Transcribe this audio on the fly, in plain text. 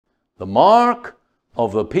The mark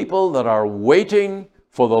of the people that are waiting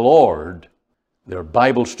for the Lord, they're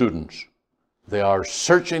Bible students. They are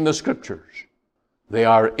searching the Scriptures. They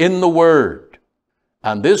are in the Word.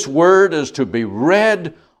 And this Word is to be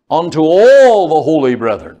read unto all the holy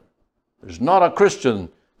brethren. There's not a Christian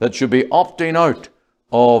that should be opting out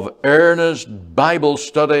of earnest Bible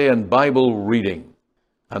study and Bible reading.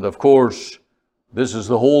 And of course, this is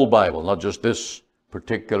the whole Bible, not just this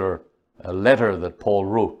particular letter that Paul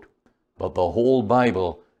wrote, but the whole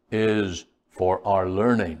Bible is for our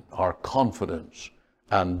learning, our confidence,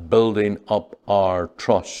 and building up our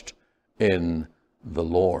trust in the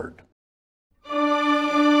Lord.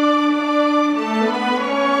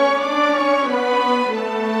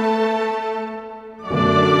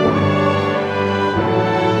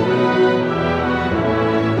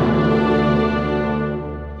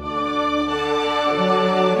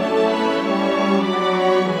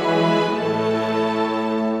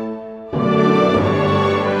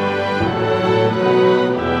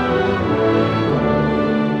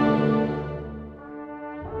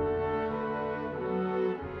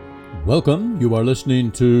 Welcome. You are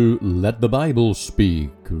listening to Let the Bible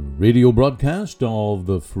Speak, radio broadcast of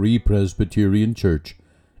the Free Presbyterian Church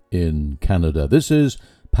in Canada. This is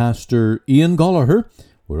Pastor Ian Gollaher.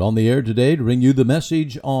 We're on the air today to bring you the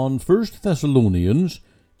message on 1 Thessalonians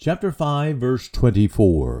chapter 5, verse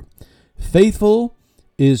 24. Faithful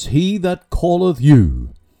is he that calleth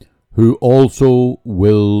you, who also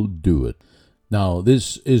will do it. Now,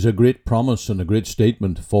 this is a great promise and a great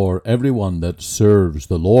statement for everyone that serves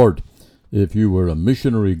the Lord. If you were a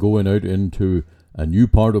missionary going out into a new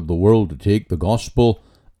part of the world to take the gospel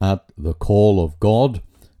at the call of God,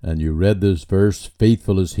 and you read this verse,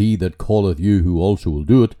 faithful is he that calleth you, who also will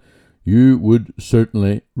do it, you would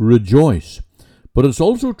certainly rejoice. But it's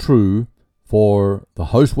also true for the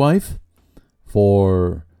housewife,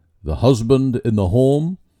 for the husband in the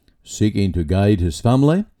home, seeking to guide his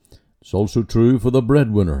family. It's also true for the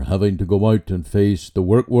breadwinner, having to go out and face the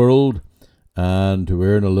work world and to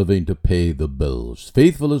earn a living to pay the bills.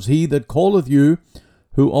 Faithful is he that calleth you,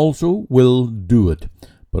 who also will do it.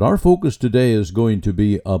 But our focus today is going to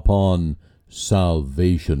be upon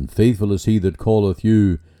salvation. Faithful is he that calleth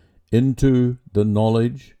you into the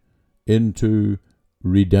knowledge, into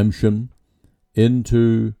redemption,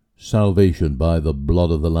 into salvation by the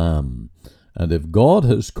blood of the Lamb. And if God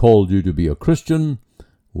has called you to be a Christian,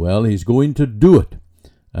 well, he's going to do it.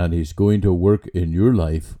 And he's going to work in your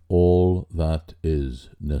life all that is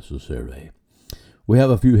necessary. We have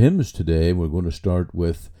a few hymns today. We're going to start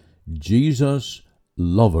with Jesus,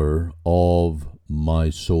 Lover of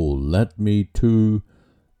my soul. Let me to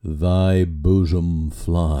thy bosom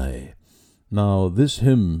fly. Now, this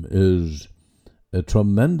hymn is a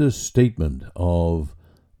tremendous statement of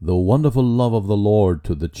the wonderful love of the Lord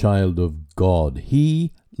to the child of God.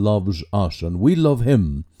 He loves us, and we love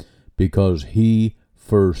him because he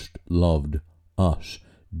first loved us.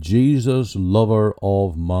 Jesus, lover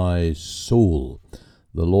of my soul.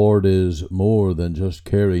 The Lord is more than just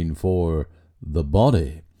caring for the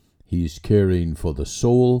body. He's caring for the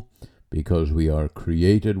soul, because we are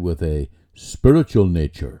created with a spiritual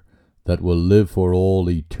nature that will live for all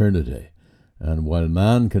eternity. And while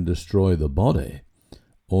man can destroy the body,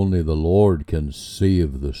 only the Lord can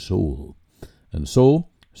save the soul. And so,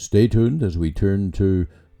 stay tuned as we turn to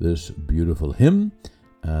this beautiful hymn,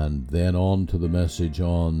 and then on to the message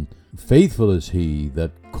on faithful is he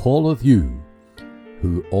that calleth you,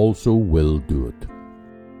 who also will do it.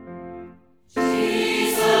 Savior.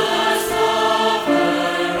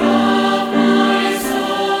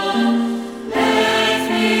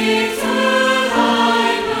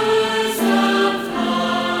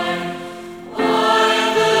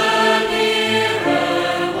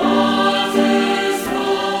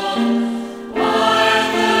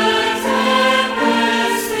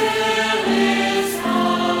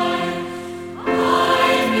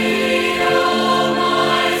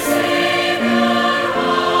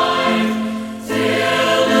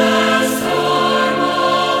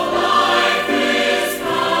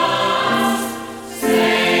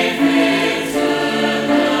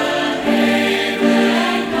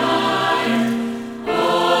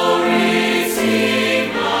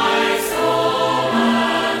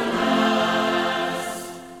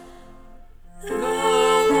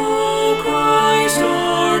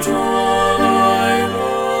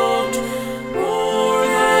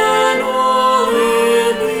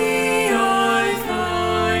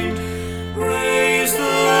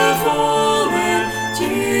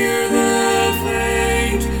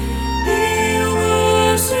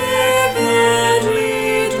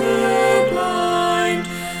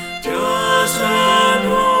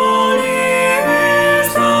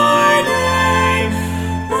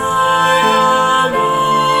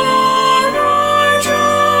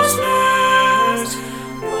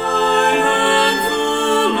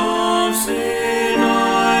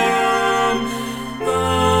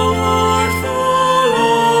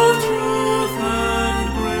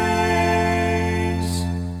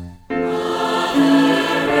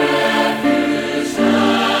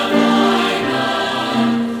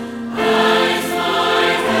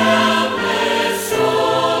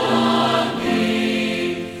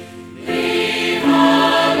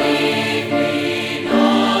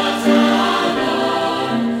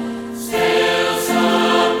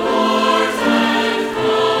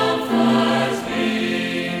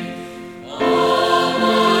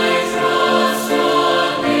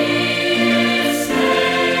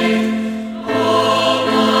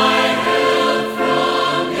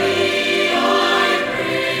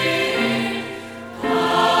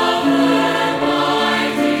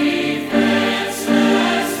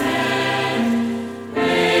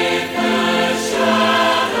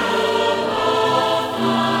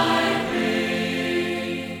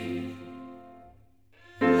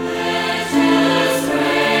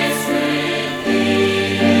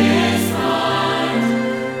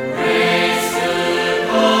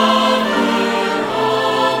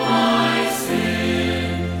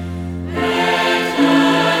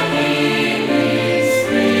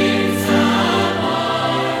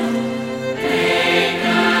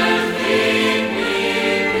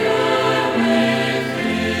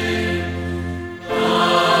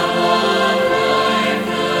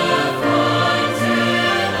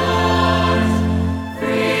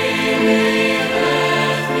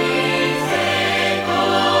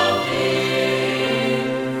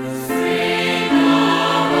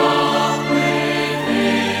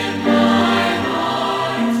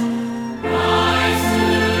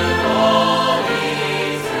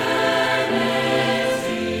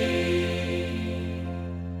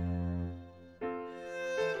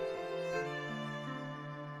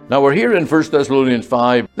 Now we're here in 1 Thessalonians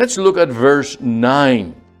 5. Let's look at verse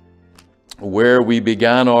 9, where we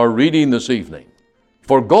began our reading this evening.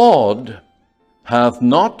 For God hath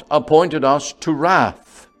not appointed us to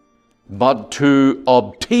wrath, but to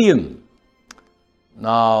obtain.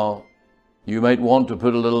 Now, you might want to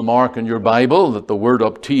put a little mark in your Bible that the word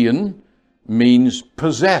obtain means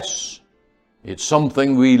possess. It's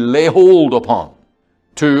something we lay hold upon.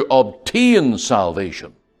 To obtain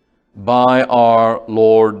salvation by our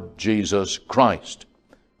Lord Jesus Christ.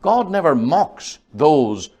 God never mocks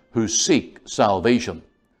those who seek salvation.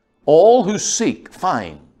 All who seek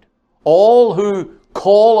find. All who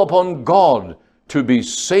call upon God to be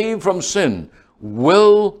saved from sin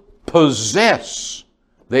will possess.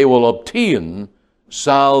 They will obtain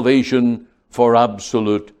salvation for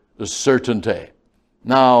absolute certainty.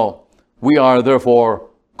 Now, we are therefore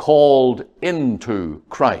called into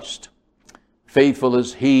Christ. Faithful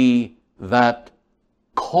is he that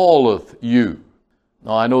calleth you.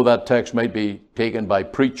 Now, I know that text might be taken by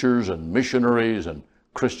preachers and missionaries and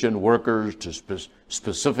Christian workers to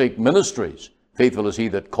specific ministries. Faithful is he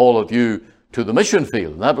that calleth you to the mission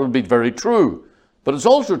field. And that would be very true. But it's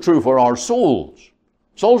also true for our souls.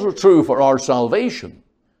 It's also true for our salvation.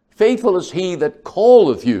 Faithful is he that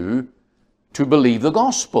calleth you to believe the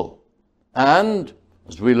gospel. And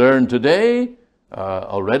as we learned today,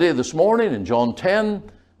 already this morning in John 10,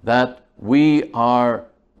 that we are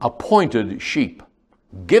appointed sheep,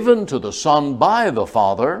 given to the Son by the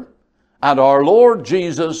Father, and our Lord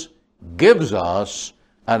Jesus gives us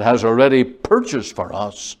and has already purchased for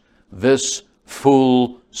us this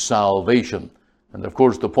full salvation. And of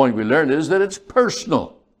course, the point we learned is that it's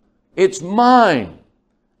personal. It's mine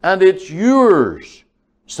and it's yours.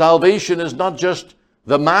 Salvation is not just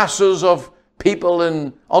the masses of people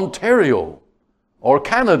in Ontario or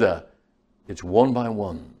Canada. It's one by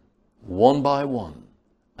one, one by one.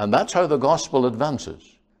 And that's how the gospel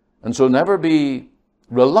advances. And so never be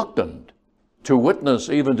reluctant to witness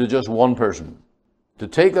even to just one person, to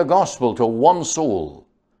take the gospel to one soul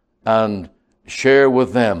and share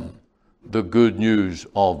with them the good news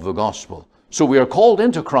of the gospel. So we are called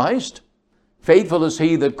into Christ. Faithful is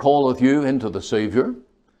he that calleth you into the Savior.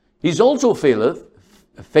 He's also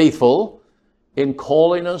faithful in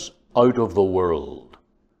calling us out of the world.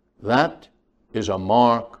 That is a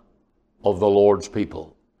mark of the Lord's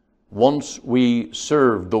people. Once we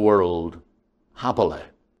served the world happily,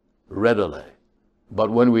 readily. But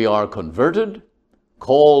when we are converted,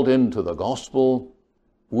 called into the gospel,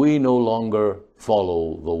 we no longer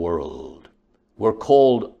follow the world. We're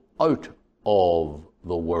called out of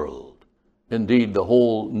the world. Indeed, the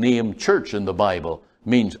whole name church in the Bible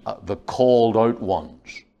means the called out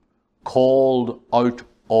ones, called out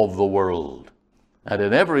of the world. And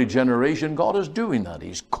in every generation, God is doing that.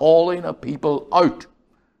 He's calling a people out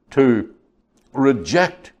to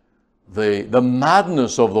reject the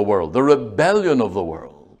madness of the world, the rebellion of the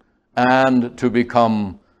world, and to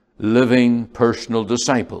become living personal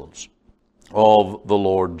disciples of the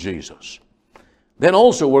Lord Jesus. Then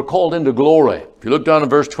also we're called into glory. If you look down in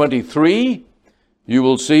verse 23, you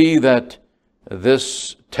will see that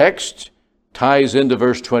this text ties into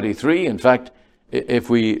verse 23. In fact, if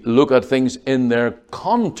we look at things in their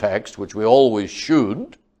context, which we always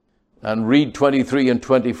should, and read 23 and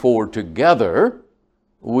 24 together,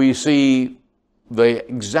 we see the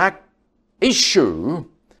exact issue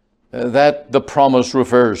that the promise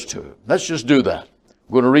refers to. Let's just do that.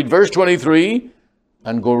 We're going to read verse 23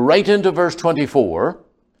 and go right into verse 24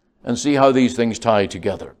 and see how these things tie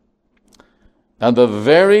together. And the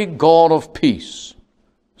very God of peace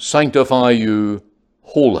sanctify you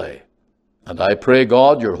wholly. And I pray,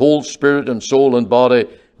 God, your whole spirit and soul and body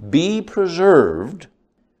be preserved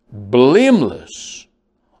blameless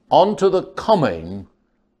unto the coming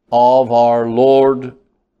of our Lord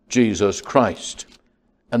Jesus Christ.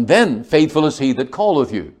 And then, faithful is he that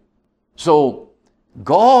calleth you. So,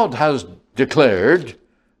 God has declared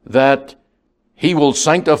that he will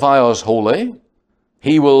sanctify us wholly.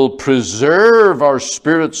 He will preserve our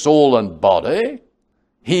spirit, soul, and body.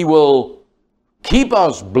 He will keep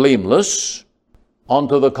us blameless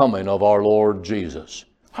unto the coming of our Lord Jesus.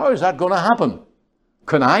 How is that going to happen?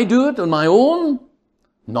 Can I do it on my own?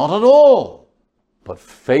 Not at all. But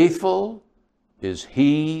faithful is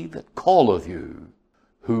he that calleth you,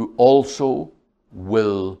 who also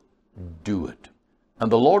will do it.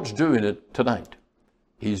 And the Lord's doing it tonight.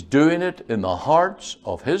 He's doing it in the hearts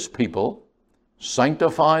of his people,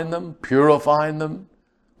 sanctifying them, purifying them,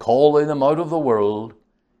 calling them out of the world,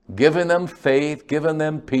 giving them faith, giving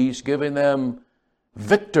them peace, giving them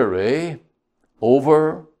victory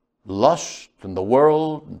over lust and the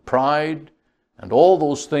world and pride and all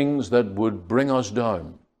those things that would bring us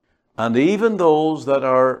down. And even those that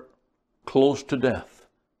are close to death,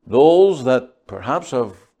 those that perhaps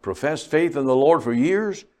have professed faith in the Lord for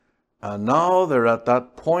years, and now they're at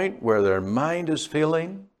that point where their mind is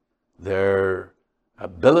failing, their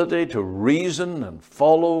ability to reason and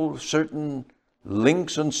follow certain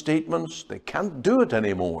links and statements, they can't do it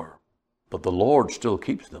anymore. But the Lord still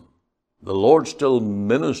keeps them. The Lord still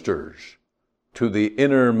ministers to the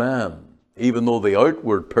inner man, even though the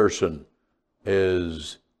outward person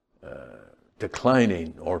is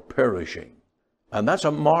declining or perishing. And that's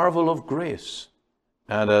a marvel of grace.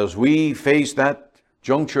 And as we face that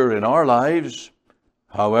juncture in our lives,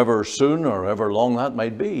 however soon or however long that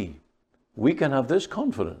might be, we can have this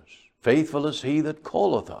confidence: faithful is he that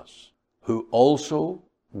calleth us, who also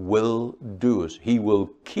will do us. He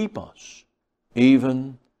will keep us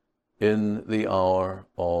even in the hour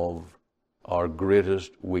of our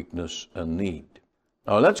greatest weakness and need.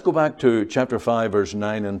 Now let's go back to chapter 5, verse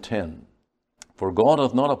 9 and 10. For God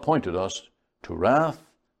hath not appointed us to wrath,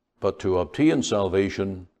 but to obtain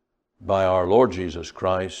salvation by our Lord Jesus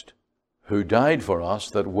Christ, who died for us,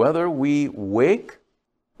 that whether we wake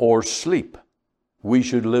or sleep, we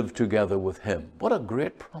should live together with him. What a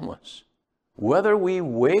great promise. Whether we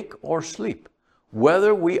wake or sleep,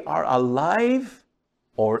 whether we are alive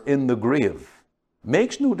or in the grave,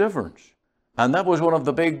 makes no difference. And that was one of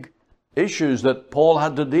the big issues that Paul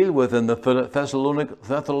had to deal with in the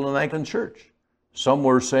Thessalonican church. Some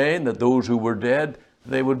were saying that those who were dead,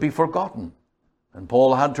 they would be forgotten. And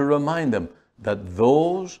Paul had to remind them that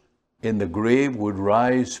those in the grave would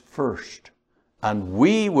rise first. And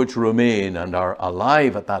we which remain and are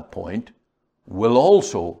alive at that point will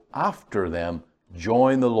also, after them,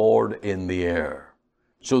 join the Lord in the air.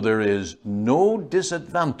 So there is no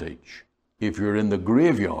disadvantage if you're in the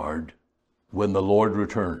graveyard when the Lord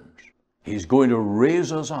returns. He's going to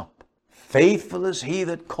raise us up. Faithful is he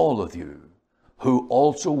that calleth you, who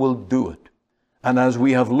also will do it. And as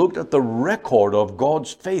we have looked at the record of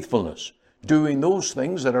God's faithfulness, doing those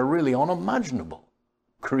things that are really unimaginable,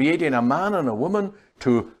 creating a man and a woman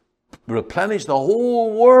to replenish the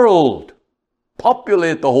whole world,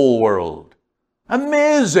 populate the whole world.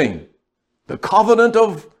 Amazing. The covenant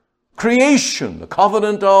of creation, the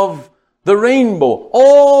covenant of the rainbow,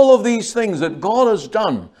 all of these things that God has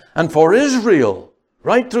done. And for Israel,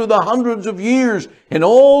 right through the hundreds of years, in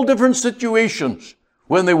all different situations,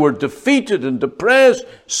 when they were defeated and depressed,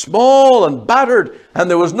 small and battered, and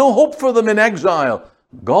there was no hope for them in exile,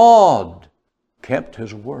 God kept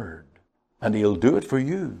his word. And he'll do it for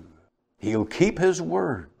you. He'll keep his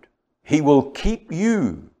word. He will keep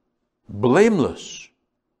you blameless.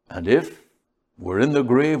 And if we're in the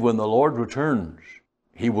grave when the Lord returns,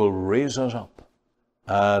 he will raise us up,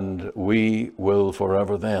 and we will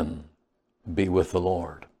forever then be with the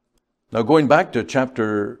Lord. Now going back to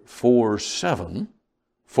chapter 4:7,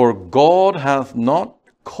 for God hath not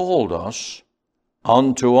called us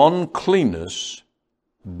unto uncleanness,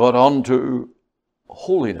 but unto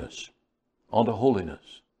holiness. Unto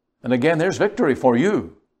holiness. And again, there's victory for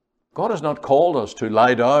you. God has not called us to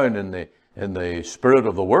lie down in the spirit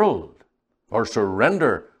of the world, or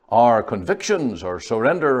surrender our convictions, or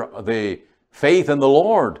surrender the faith in the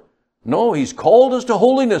Lord. No, he's called us to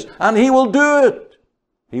holiness, and he will do it.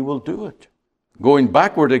 He will do it. Going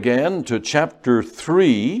backward again to chapter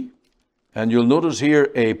 3, and you'll notice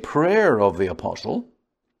here a prayer of the apostle.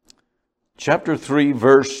 Chapter 3,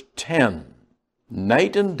 verse 10.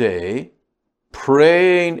 Night and day,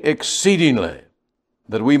 praying exceedingly,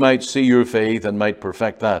 that we might see your faith and might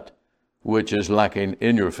perfect that which is lacking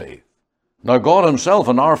in your faith. Now God himself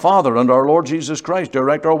and our Father and our Lord Jesus Christ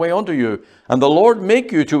direct our way unto you, and the Lord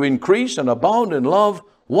make you to increase and abound in love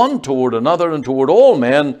one toward another and toward all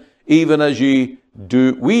men, even as we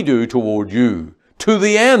do toward you, to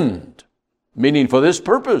the end, meaning for this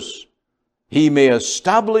purpose, he may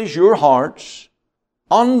establish your hearts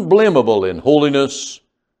unblameable in holiness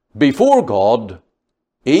before God,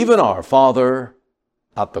 even our Father,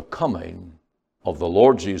 at the coming of the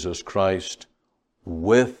Lord Jesus Christ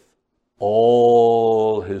with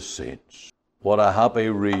all his saints. What a happy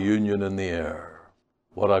reunion in the air.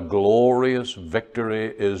 What a glorious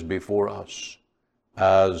victory is before us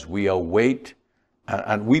as we await,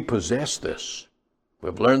 and we possess this.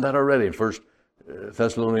 We've learned that already in 1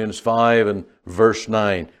 Thessalonians 5 and verse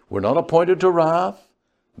 9. We're not appointed to wrath,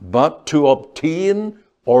 but to obtain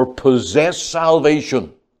or possess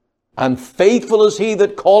salvation. And faithful is he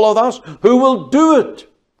that calleth us, who will do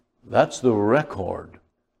it. That's the record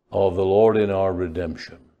of the Lord in our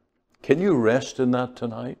redemption. Can you rest in that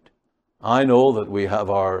tonight? I know that we have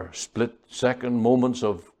our split-second moments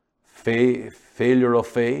of failure of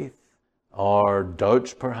faith, or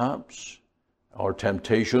doubts perhaps, or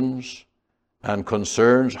temptations and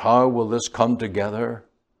concerns. How will this come together?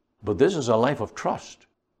 But this is a life of trust.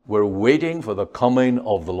 We're waiting for the coming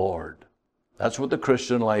of the Lord. That's what the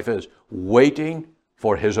Christian life is, waiting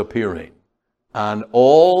for His appearing. And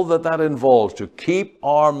all that involves, to keep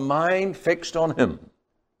our mind fixed on Him,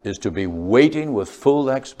 is to be waiting with full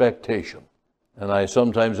expectation. And I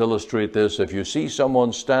sometimes illustrate this. If you see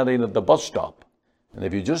someone standing at the bus stop, and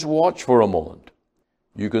if you just watch for a moment,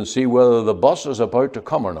 you can see whether the bus is about to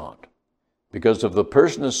come or not. Because if the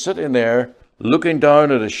person is sitting there looking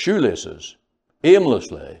down at his shoelaces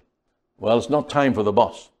aimlessly, well, it's not time for the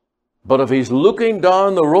bus. But if he's looking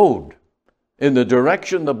down the road in the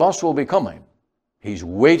direction the bus will be coming, he's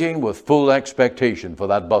waiting with full expectation for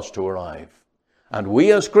that bus to arrive. And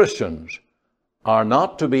we as Christians are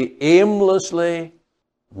not to be aimlessly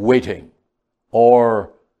waiting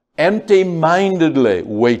or empty-mindedly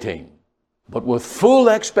waiting, but with full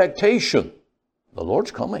expectation. The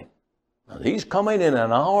Lord's coming. And He's coming in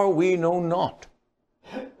an hour we know not.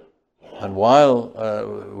 And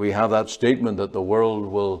while we have that statement that the world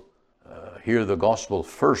will hear the gospel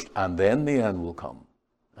first and then the end will come.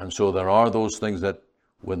 And so there are those things that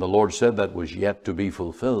when the Lord said that was yet to be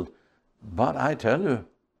fulfilled. But I tell you,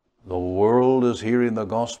 the world is hearing the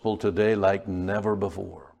gospel today like never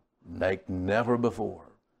before. Like never before.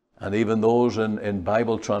 And even those in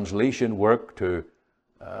Bible translation work to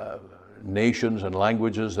nations and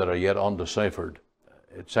languages that are yet undeciphered.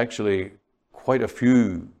 It's actually quite a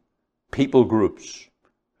few people groups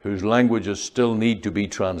whose languages still need to be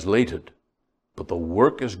translated. But the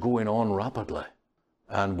work is going on rapidly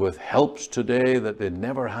and with helps today that they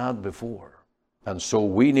never had before. And so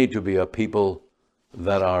we need to be a people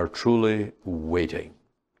that are truly waiting.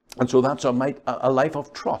 And so that's a life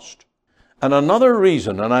of trust. And another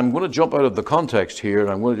reason, and I'm going to jump out of the context here, and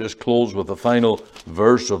I'm going to just close with the final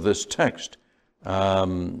verse of this text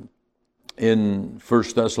in 1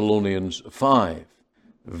 Thessalonians 5,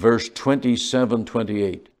 verse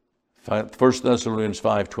 27-28. 1 Thessalonians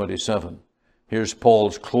 5:27. Here's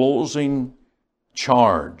Paul's closing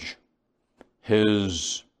charge,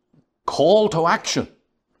 his call to action.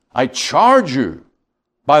 I charge you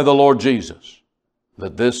by the Lord Jesus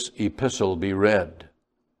that this epistle be read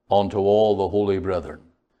unto all the holy brethren.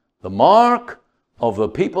 The mark of the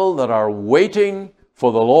people that are waiting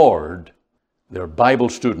for the Lord, they're Bible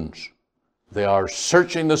students. They are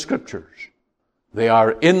searching the Scriptures. They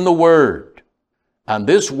are in the Word. And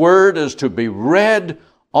this Word is to be read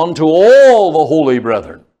unto all the holy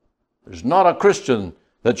brethren. There's not a Christian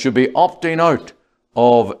that should be opting out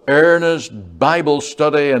of earnest Bible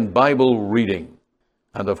study and Bible reading.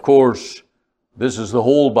 And of course, this is the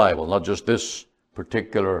whole Bible, not just this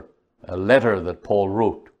particular letter that Paul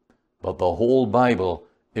wrote, but the whole Bible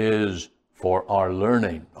is for our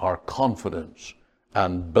learning, our confidence,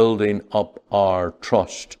 and building up our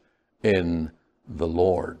trust in the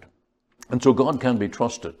Lord. And so God can be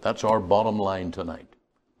trusted. That's our bottom line tonight.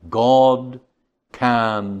 God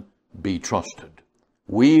can be trusted.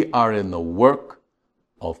 We are in the work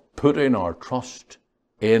of putting our trust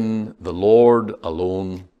in the Lord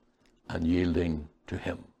alone and yielding to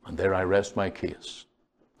Him. And there I rest my case.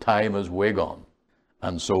 Time is way gone.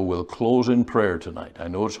 And so we'll close in prayer tonight. I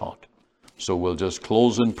know it's hot. So we'll just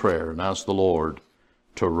close in prayer and ask the Lord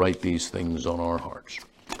to write these things on our hearts.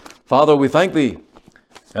 Father, we thank Thee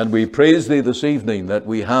and we praise Thee this evening that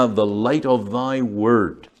we have the light of Thy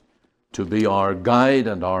Word to be our guide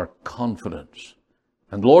and our confidence.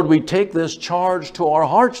 And Lord, we take this charge to our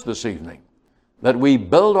hearts this evening, that we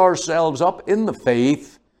build ourselves up in the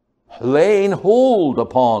faith, laying hold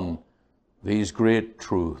upon these great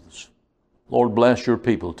truths. Lord, bless Your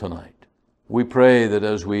people tonight. We pray that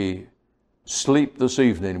as we sleep this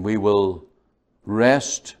evening, we will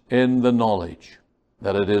rest in the knowledge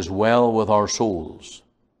that it is well with our souls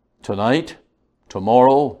tonight,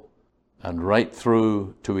 tomorrow, and right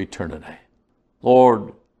through to eternity.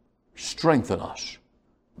 Lord, strengthen us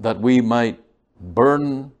that we might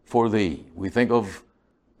burn for Thee. We think of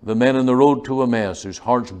the men in the road to Emmaus whose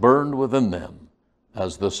hearts burned within them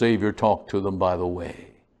as the Savior talked to them by the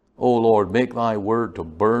way. Oh Lord, make Thy word to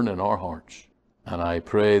burn in our hearts. And I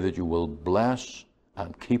pray that You will bless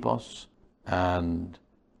and keep us and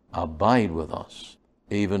abide with us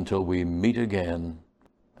even till we meet again.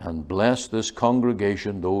 And bless this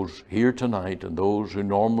congregation, those here tonight and those who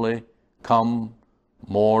normally come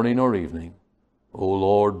morning or evening. O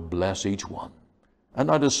Lord, bless each one. And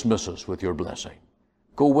now dismiss us with Your blessing.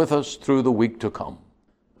 Go with us through the week to come.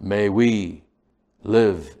 May we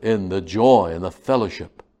live in the joy and the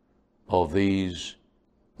fellowship of these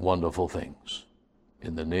wonderful things.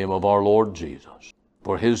 In the name of our Lord Jesus,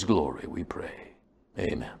 for his glory we pray.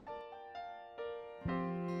 Amen. When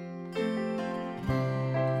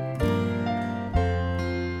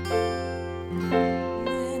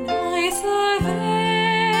I survey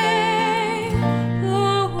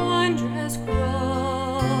the wondrous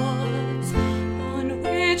cross on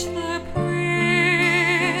which the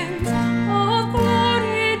Prince of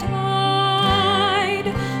Glory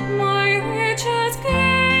died, my riches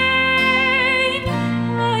gain,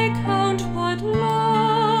 I count but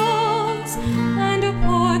loss and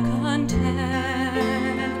pour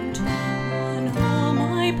contempt on all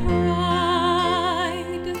my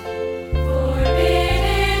pride.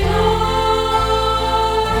 Forbidden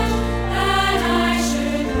Lord, that I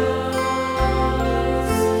should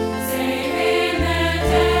boast, save in the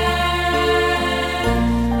death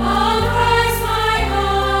of Christ my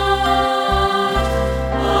God.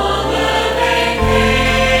 All the vain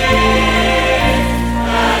things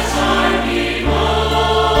that charm me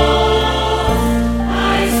most, I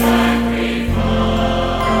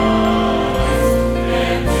sacrifice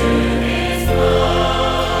them to his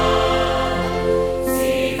blood.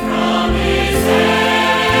 See from his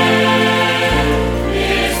hand,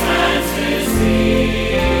 his hands to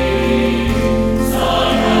see,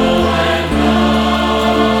 sorrow and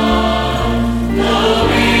love, no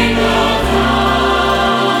mingled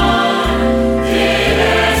time,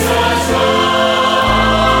 did such love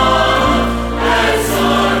and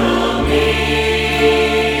sorrow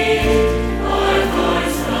meet, or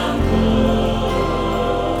thorns from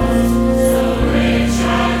gold, so rich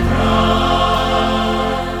and bright.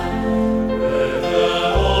 With the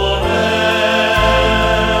whole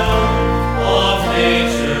realm of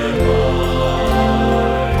nature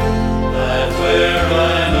mine, that where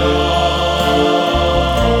an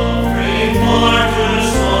offering far too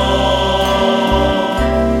small,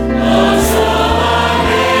 no soul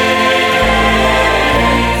amazing,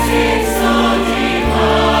 so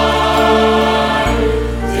divine,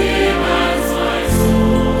 demands my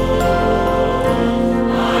soul,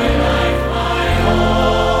 my life, my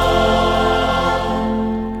all.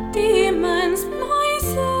 Demands my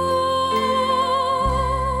soul,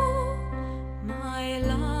 my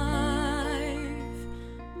life,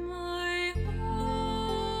 my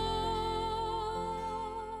all.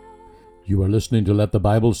 You are listening to Let the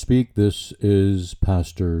Bible Speak. This is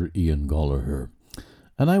Pastor Ian Gollaher.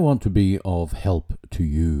 And I want to be of help to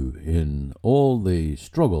you in all the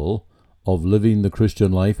struggle of living the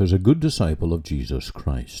Christian life as a good disciple of Jesus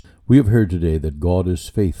Christ. We have heard today that God is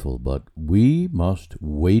faithful, but we must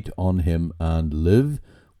wait on him and live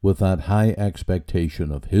with that high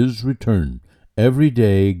expectation of his return, every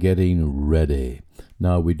day getting ready.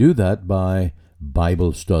 Now, we do that by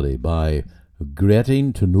Bible study, by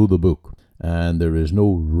getting to know the book. And there is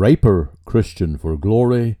no riper Christian for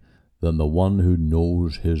glory than the one who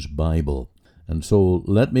knows his Bible. And so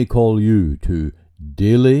let me call you to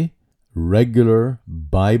daily, regular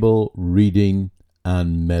Bible reading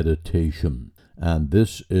and meditation. And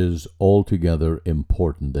this is altogether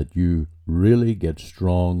important, that you really get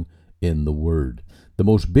strong in the Word. The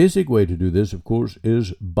most basic way to do this, of course,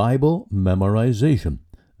 is Bible memorization.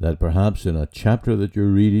 That perhaps in a chapter that you're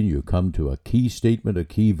reading, you come to a key statement, a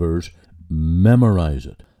key verse, memorize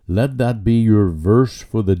it. Let that be your verse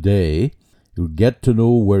for the day. You'll get to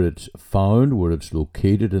know where it's found, where it's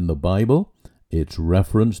located in the Bible, its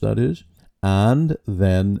reference, that is, and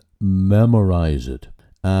then memorize it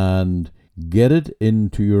and get it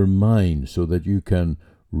into your mind so that you can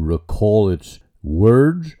recall its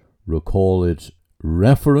words, recall its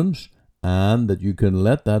reference, and that you can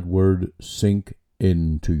let that word sink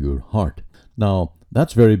into your heart. Now,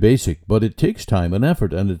 that's very basic, but it takes time and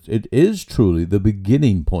effort, and it is truly the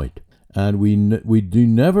beginning point. And we do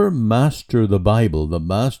never master the Bible.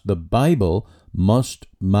 The Bible must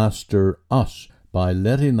master us by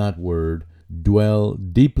letting that word dwell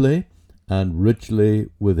deeply and richly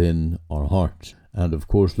within our hearts. And of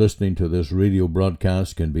course, listening to this radio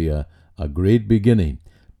broadcast can be a great beginning,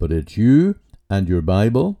 but it's you and your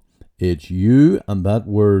Bible. It's you and that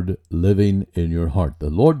word living in your heart. The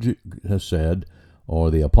Lord has said, or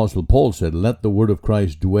the Apostle Paul said, let the word of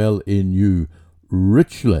Christ dwell in you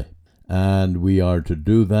richly. And we are to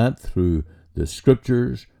do that through the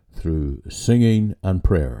scriptures, through singing and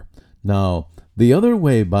prayer. Now, the other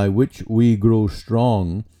way by which we grow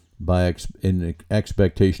strong in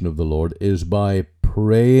expectation of the Lord is by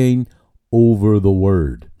praying over the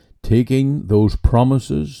word, taking those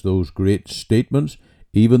promises, those great statements,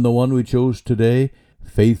 even the one we chose today,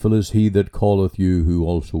 faithful is he that calleth you, who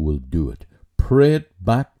also will do it. Pray it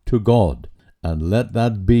back to God and let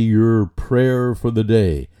that be your prayer for the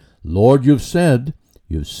day. Lord, you've said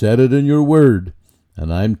it in your word,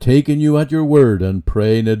 and I'm taking you at your word and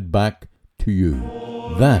praying it back to you.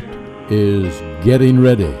 That is getting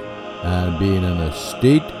ready and being in a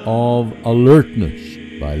state of alertness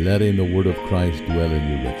by letting the word of Christ dwell in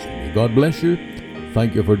you richly. May God bless you.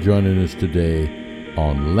 Thank you for joining us today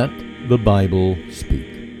on Let the Bible Speak.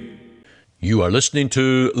 You are listening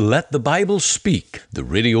to Let the Bible Speak, the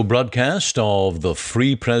radio broadcast of the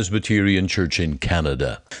Free Presbyterian Church in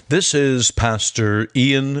Canada. This is Pastor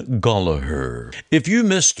Ian Gollaher. If you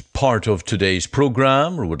missed part of today's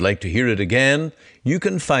program or would like to hear it again, you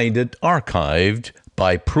can find it archived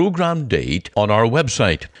by program date on our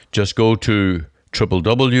website. Just go to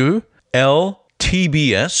www.ltbs.ca,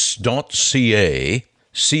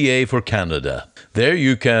 CA for Canada. There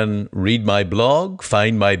you can read my blog,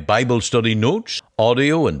 find my Bible study notes,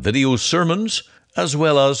 audio and video sermons, as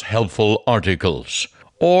well as helpful articles.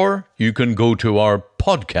 Or you can go to our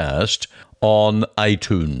podcast on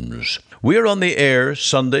iTunes. We're on the air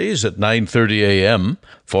Sundays at 9:30 a.m.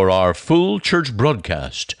 for our full church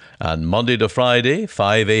broadcast, and Monday to Friday,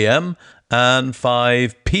 5 a.m. and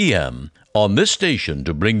 5 p.m. on this station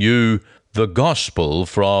to bring you the gospel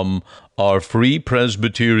from our Free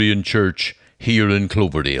Presbyterian Church here in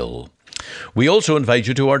Cloverdale. We also invite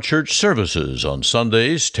you to our church services on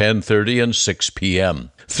Sundays, 10:30 and 6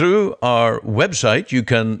 p.m. Through our website, you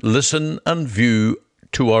can listen and view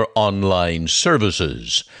to our online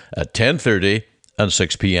services at 10:30 and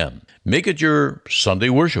 6 p.m. Make it your Sunday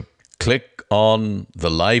worship. Click on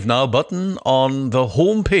the Live Now button on the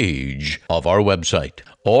home page of our website.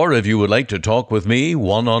 Or if you would like to talk with me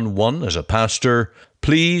one-on-one as a pastor,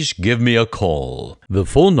 please give me a call. The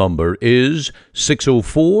phone number is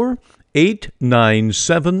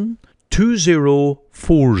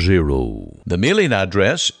 604-897-2040. The mailing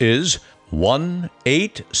address is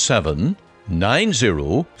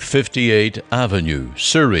 18790 58th Avenue,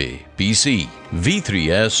 Surrey, BC,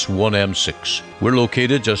 V3S1M6. We're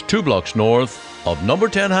located just 2 blocks north of number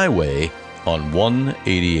 10 Highway on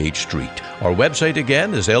 188th Street. Our website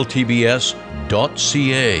again is ltbs.ca.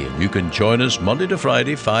 You can join us Monday to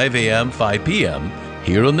Friday, 5 a.m., 5 p.m.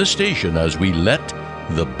 here on the station as we let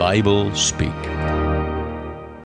the Bible speak.